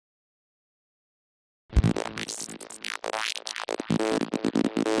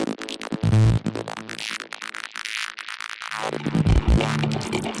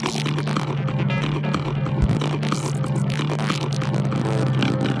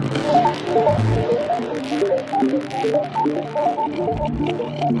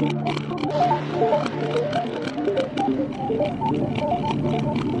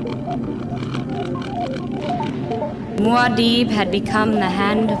𝘀𝗺cie had become the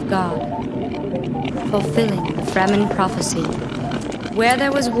hand of God, fulfilling the Fremen prophecy. Where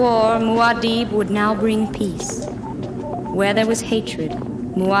there was war, 𝘀𝗺cie would now bring peace. Where there was hatred,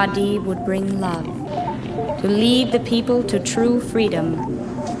 𝘀𝗺cie would bring love, to lead the people to true freedom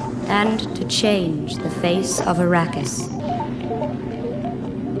and to change the face of Arrakis.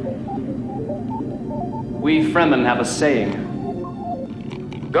 We Fremen have a saying.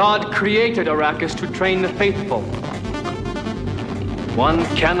 God created Arrakis to train the faithful. One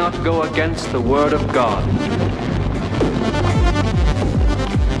cannot go against the word of God.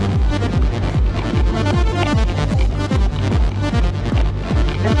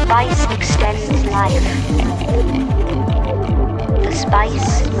 The spice extends life. The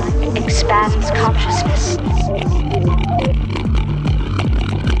spice expands consciousness.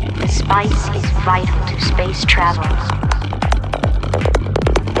 The spice is vital to space travel.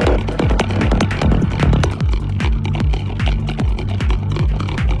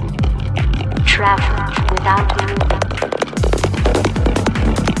 Travel without moving.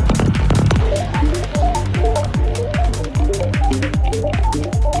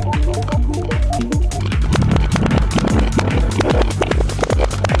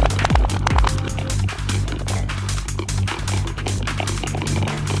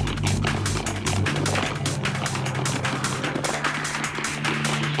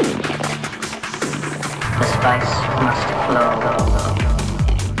 The spice must flow.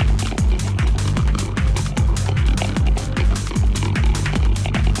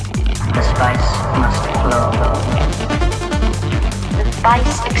 The spice must flow. The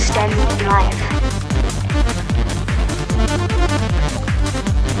spice extends life.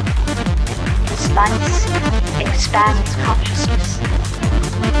 The spice expands consciousness.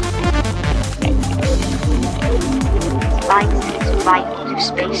 Spice is vital to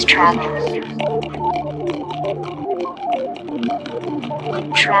space travel.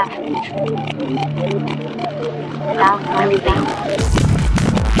 Travel without moving.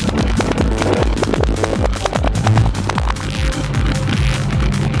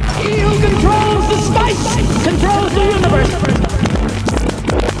 He who controls the spice controls the universe.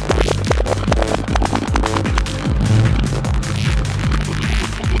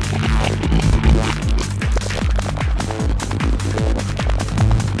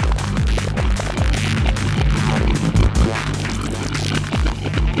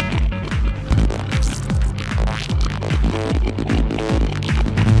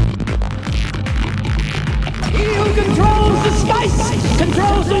 He who controls the spice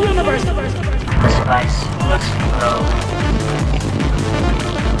controls the universe. The spice must flow.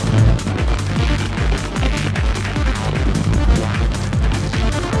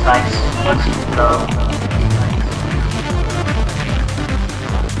 The spice must flow.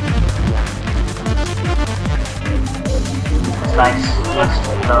 The spice must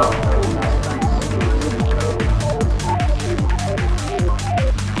flow.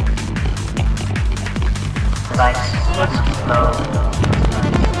 The spice must flow.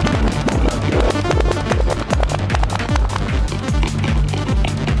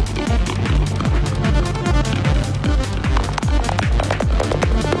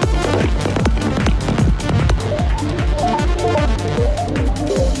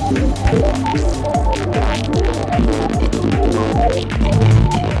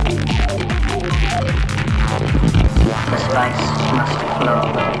 The spice must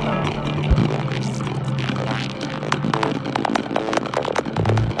flow.